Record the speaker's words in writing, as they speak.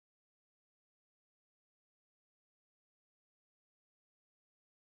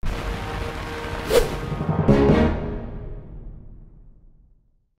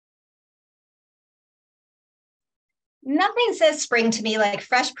Nothing says spring to me like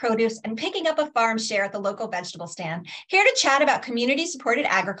fresh produce and picking up a farm share at the local vegetable stand. Here to chat about community-supported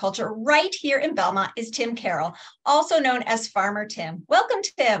agriculture right here in Belmont is Tim Carroll, also known as Farmer Tim. Welcome,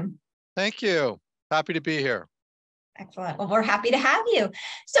 Tim. Thank you. Happy to be here. Excellent. Well, we're happy to have you.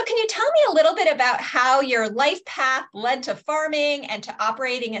 So can you tell me a little bit about how your life path led to farming and to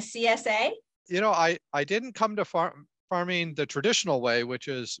operating a CSA? I didn't come to farming the traditional way, which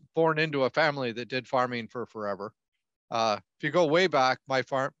is born into a family that did farming for forever. If you go way back, my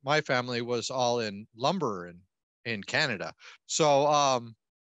family was all in lumber in Canada. But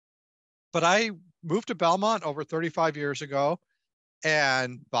I moved to Belmont over 35 years ago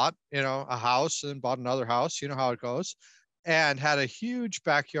and bought, a house and bought another house, you know how it goes, and had a huge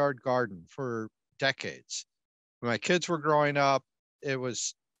backyard garden for decades. When my kids were growing up,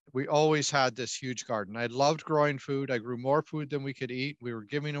 we always had this huge garden. I loved growing food. I grew more food than we could eat. We were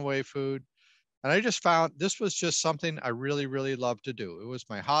giving away food. And I just found this was just something I really, really loved to do. It was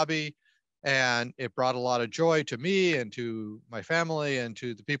my hobby, and it brought a lot of joy to me and to my family and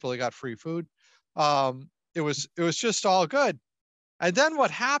to the people that got free food. It was just all good. And then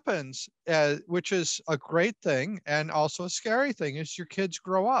what happens, which is a great thing and also a scary thing, is your kids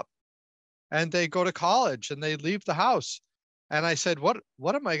grow up and they go to college and they leave the house. And I said, what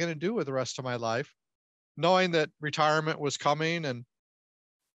am I going to do with the rest of my life, knowing that retirement was coming? And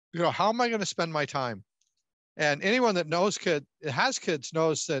how am I going to spend my time? And anyone that has kids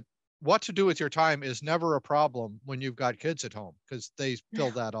knows that what to do with your time is never a problem when you've got kids at home, because they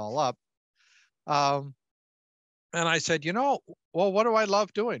fill that all up. And I said, well, what do I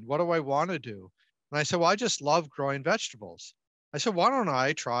love doing? What do I want to do? And I said, well, I just love growing vegetables. I said, why don't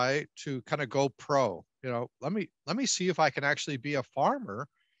I try to kind of go pro? Let me see if I can actually be a farmer,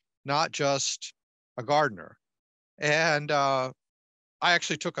 not just a gardener. And I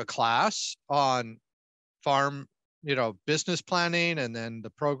actually took a class on farm, business planning. And then the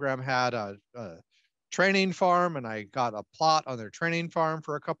program had a training farm, and I got a plot on their training farm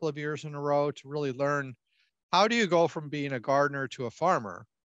for a couple of years in a row to really learn how do you go from being a gardener to a farmer.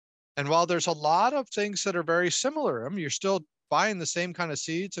 And while there's a lot of things that are very similar, you're still buying the same kind of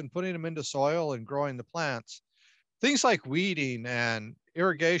seeds and putting them into soil and growing the plants. Things like weeding and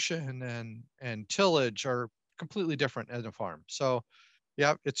irrigation and tillage are completely different in a farm. So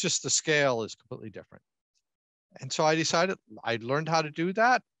yeah, it's just the scale is completely different. And so I decided I learned how to do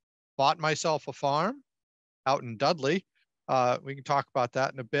that, bought myself a farm out in Dudley. We can talk about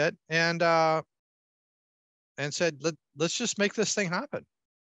that in a bit. And said, let's just make this thing happen.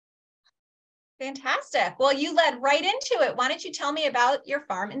 Fantastic. Well, you led right into it. Why don't you tell me about your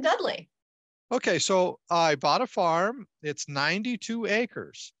farm in Dudley? Okay, so I bought a farm. It's 92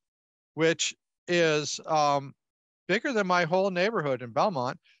 acres, which is bigger than my whole neighborhood in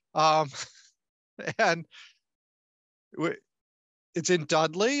Belmont. And it's in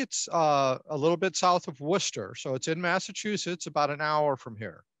Dudley. It's a little bit south of Worcester. So it's in Massachusetts, about an hour from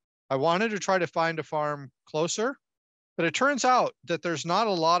here. I wanted to try to find a farm closer, but it turns out that there's not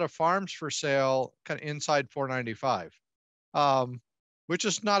a lot of farms for sale kind of inside 495, which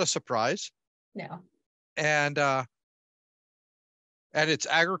is not a surprise. No. And it's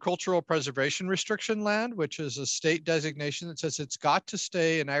agricultural preservation restriction land, which is a state designation that says it's got to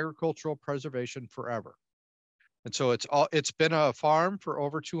stay in agricultural preservation forever. And so it's been a farm for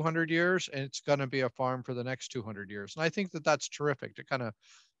over 200 years, and it's going to be a farm for the next 200 years. And I think that that's terrific to kind of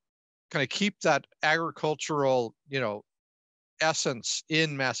keep that agricultural, essence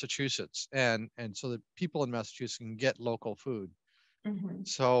in Massachusetts, and so that people in Massachusetts can get local food. Mm-hmm.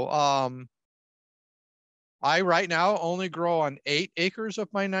 So I right now only grow on 8 acres of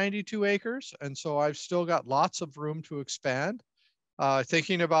my 92 acres. And so I've still got lots of room to expand,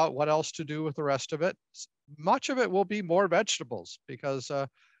 thinking about what else to do with the rest of it. Much of it will be more vegetables, because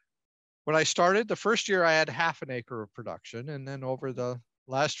when I started, the first year I had half an acre of production. And then over the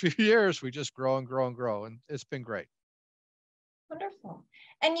last few years, we just grow and grow and grow. And it's been great. Wonderful.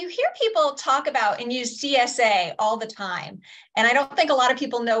 And you hear people talk about and use CSA all the time. And I don't think a lot of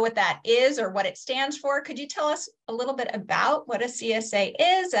people know what that is or what it stands for. Could you tell us a little bit about what a CSA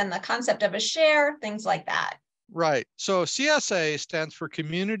is and the concept of a share, things like that? Right. So CSA stands for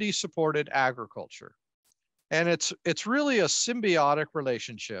Community Supported Agriculture. And it's really a symbiotic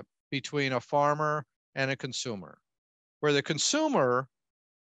relationship between a farmer and a consumer, where the consumer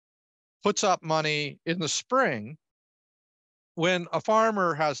puts up money in the spring when a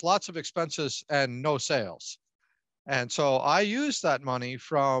farmer has lots of expenses and no sales. And so I use that money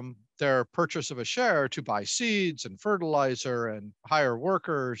from their purchase of a share to buy seeds and fertilizer and hire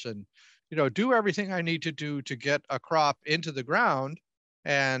workers and, do everything I need to do to get a crop into the ground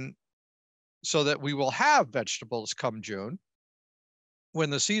and so that we will have vegetables come June when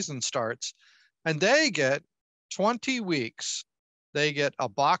the season starts. And they get 20 weeks. They get a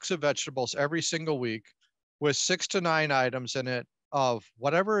box of vegetables every single week with 6 to 9 items in it of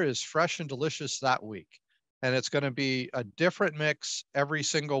whatever is fresh and delicious that week. And it's going to be a different mix every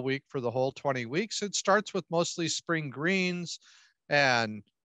single week for the whole 20 weeks. It starts with mostly spring greens and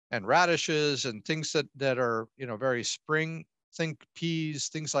radishes and things that are, very spring, think peas,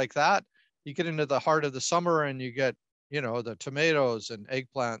 things like that. You get into the heart of the summer and you get, the tomatoes and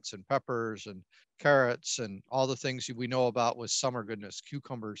eggplants and peppers and carrots and all the things we know about with summer goodness,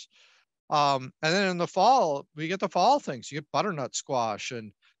 cucumbers. And then in the fall, we get the fall things. You get butternut squash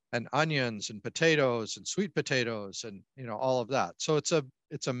and onions and potatoes and sweet potatoes and all of that. So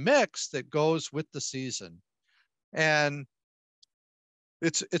it's a mix that goes with the season. And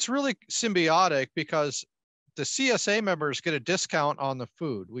it's really symbiotic because the CSA members get a discount on the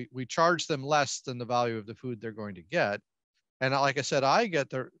food. We charge them less than the value of the food they're going to get. And like I said, I get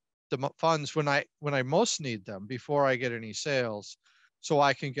the funds when I most need them before I get any sales, so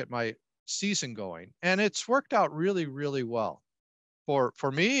I can get my season going. And it's worked out really, really well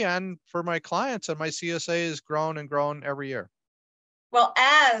for me and for my clients. And my CSA has grown and grown every year. Well,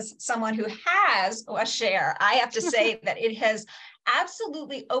 as someone who has a share, I have to say that it has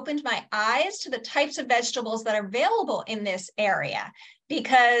absolutely opened my eyes to the types of vegetables that are available in this area.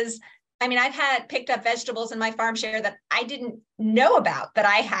 Because, I mean, I've had picked up vegetables in my farm share that I didn't know about, that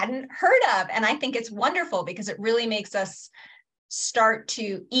I hadn't heard of. And I think it's wonderful because it really makes us start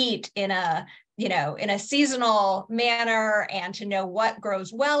to eat in a seasonal manner and to know what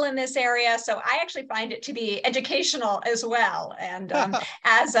grows well in this area. So I actually find it to be educational as well. And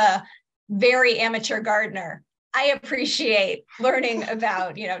as a very amateur gardener, I appreciate learning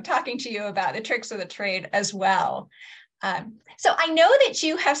about, talking to you about the tricks of the trade as well. So I know that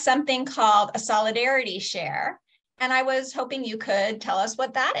you have something called a solidarity share, and I was hoping you could tell us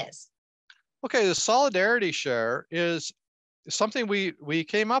what that is. Okay, the solidarity share is something we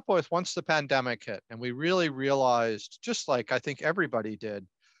came up with once the pandemic hit, and we really realized, just like I think everybody did,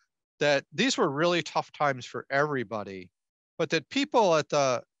 that these were really tough times for everybody, but that people at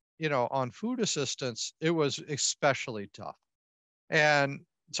the, on food assistance, it was especially tough. And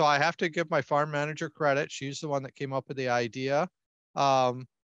so I have to give my farm manager credit. She's the one that came up with the idea. And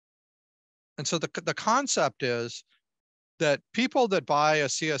so the concept is that people that buy a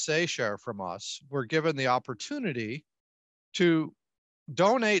CSA share from us were given the opportunity to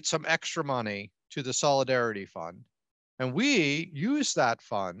donate some extra money to the Solidarity Fund. And we use that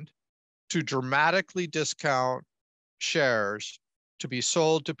fund to dramatically discount shares to be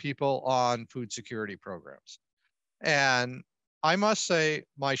sold to people on food security programs. And I must say,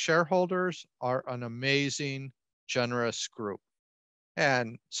 my shareholders are an amazing, generous group.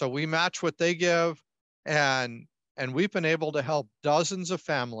 And so we match what they give, and we've been able to help dozens of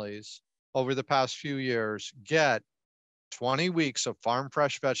families over the past few years get 20 weeks of farm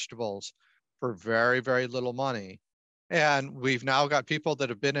fresh vegetables for very, very little money. And we've now got people that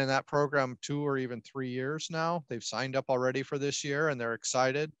have been in that program 2 or even 3 years now. They've signed up already for this year and they're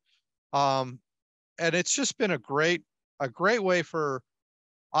excited. And it's just been a great way for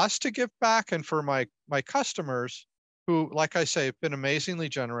us to give back, and for my customers who, like I say, have been amazingly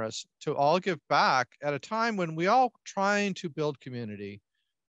generous, to all give back at a time when we all trying to build community.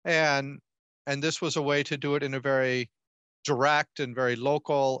 And this was a way to do it in a very direct and very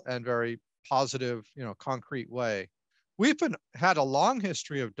local and very positive, concrete way. We've had a long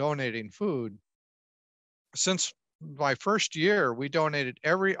history of donating food. Since my first year, we donated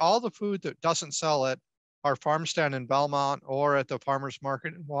all the food that doesn't sell at our farm stand in Belmont or at the farmers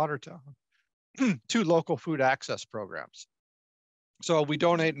market in Watertown to local food access programs. So we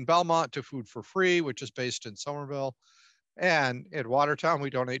donate in Belmont to Food for Free, which is based in Somerville. And at Watertown,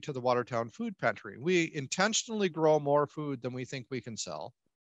 we donate to the Watertown Food Pantry. We intentionally grow more food than we think we can sell,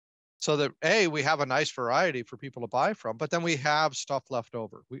 so that we have a nice variety for people to buy from, but then we have stuff left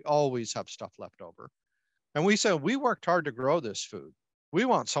over. We always have stuff left over. And we said, we worked hard to grow this food. We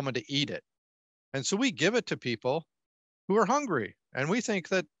want someone to eat it. And so we give it to people who are hungry. And we think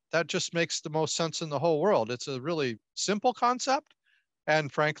that just makes the most sense in the whole world. It's a really simple concept.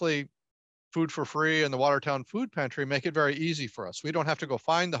 And frankly, Food for Free and the Watertown Food Pantry make it very easy for us. We don't have to go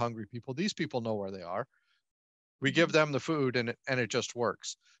find the hungry people. These people know where they are. We give them the food and it just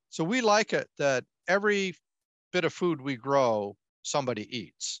works. So we like it that every bit of food we grow, somebody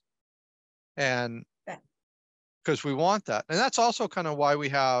eats. And because we want that. And that's also kind of why we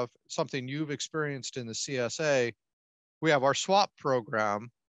have something you've experienced in the CSA. We have our swap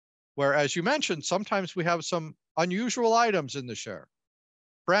program, where, as you mentioned, sometimes we have some unusual items in the share.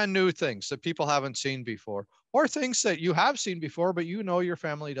 brand new things that people haven't seen before, or things that you have seen before, but you know your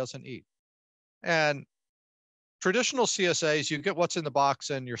family doesn't eat. And traditional CSAs, you get what's in the box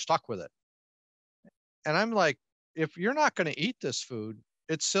and you're stuck with it. And I'm like, if you're not going to eat this food,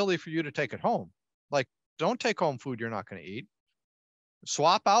 it's silly for you to take it home. Like, don't take home food you're not going to eat.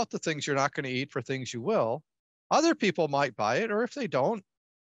 Swap out the things you're not going to eat for things you will. Other people might buy it, or if they don't,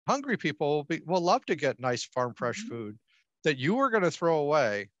 hungry people will love to get nice farm fresh food that you were going to throw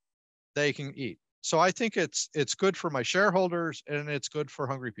away, they can eat. So I think it's good for my shareholders, and it's good for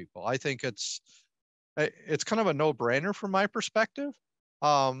hungry people. I think it's kind of a no-brainer from my perspective.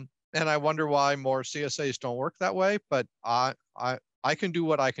 And I wonder why more CSAs don't work that way, but I can do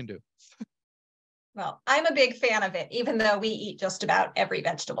what I can do. Well, I'm a big fan of it, even though we eat just about every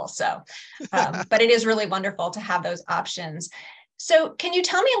vegetable. So, but it is really wonderful to have those options. So can you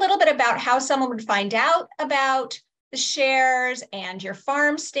tell me a little bit about how someone would find out about the shares and your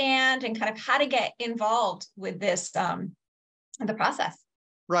farm stand, and kind of how to get involved with this, the process?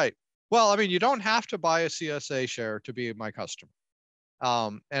 Right. Well, I mean, you don't have to buy a CSA share to be my customer.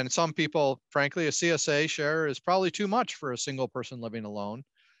 And some people, frankly, a CSA share is probably too much for a single person living alone.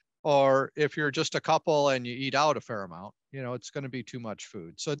 Or if you're just a couple and you eat out a fair amount, it's going to be too much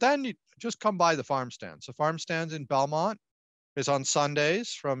food. So then you just come by the farm stand. So farm stands in Belmont is on Sundays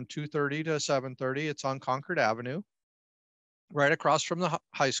from 2:30 to 7:30. It's on Concord Avenue, right across from the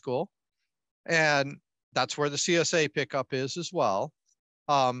high school. And that's where the CSA pickup is as well.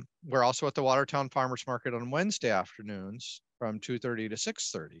 We're also at the Watertown Farmers Market on Wednesday afternoons from 2:30 to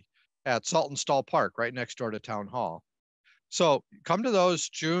 6:30 at Saltonstall Park, right next door to Town Hall. So come to those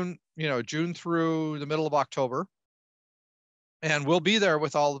June through the middle of October, and we'll be there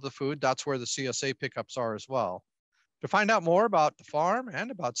with all of the food. That's where the CSA pickups are as well. To find out more about the farm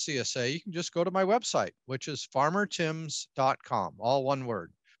and about CSA, you can just go to my website, which is farmertims.com, all one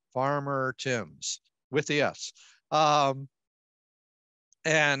word, Farmer Tims with the S.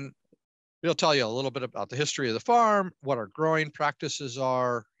 And we'll tell you a little bit about the history of the farm, what our growing practices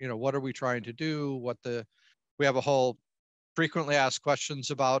are, what are we trying to do, we have a whole frequently asked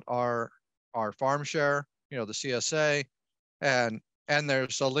questions about our farm share, the CSA, and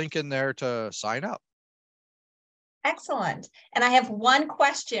there's a link in there to sign up. Excellent. And I have one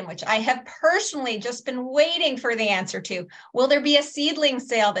question, which I have personally just been waiting for the answer to. Will there be a seedling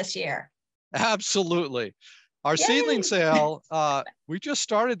sale this year? Absolutely. Our Yay! Seedling sale, we just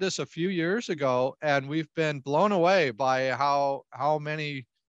started this a few years ago, and we've been blown away by how many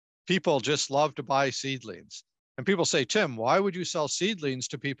people just love to buy seedlings. And people say, Tim, why would you sell seedlings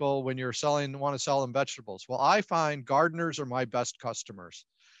to people when you're want to sell them vegetables? Well, I find gardeners are my best customers.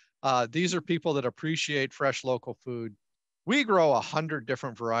 These are people that appreciate fresh local food. We grow 100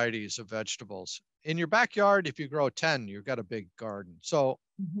 different varieties of vegetables. In your backyard, if you grow 10, you've got a big garden. So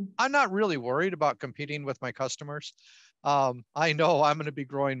I'm not really worried about competing with my customers. I know I'm going to be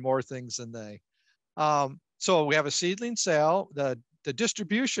growing more things than they. So we have a seedling sale. The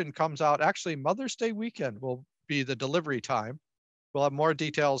distribution comes out, actually Mother's Day weekend will be the delivery time. We'll have more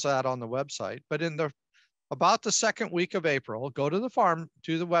details of that on the website. But about the second week of April, go to the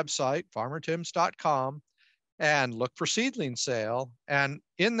website, farmertims.com, and look for seedling sale. And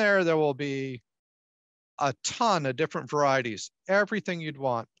in there will be a ton of different varieties, everything you'd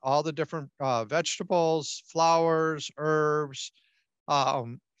want, all the different vegetables, flowers, herbs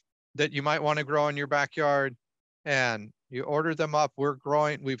that you might want to grow in your backyard. And you order them up.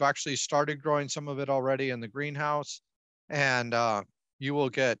 We've actually started growing some of it already in the greenhouse. And you will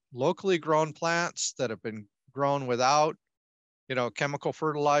get locally grown plants that have been grown without, chemical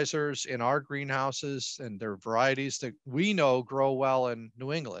fertilizers in our greenhouses, and they're varieties that we know grow well in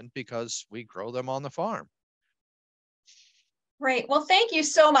New England because we grow them on the farm. Great. Well, thank you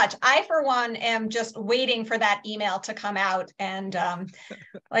so much. I, for one, am just waiting for that email to come out. And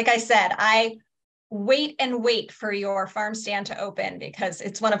like I said, I wait and wait for your farm stand to open, because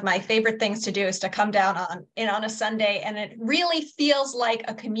it's one of my favorite things to do is to come down on a Sunday, and it really feels like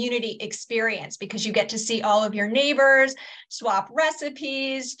a community experience because you get to see all of your neighbors, swap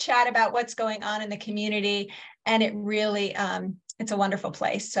recipes, chat about what's going on in the community, and it really it's a wonderful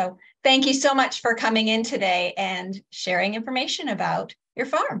place. So thank you so much for coming in today and sharing information about your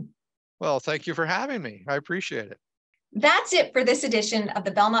farm. Well, thank you for having me. I appreciate it. That's it for this edition of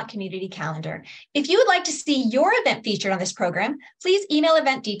the Belmont Community Calendar. If you would like to see your event featured on this program, please email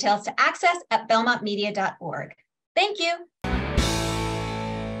event details to access@belmontmedia.org. Thank you.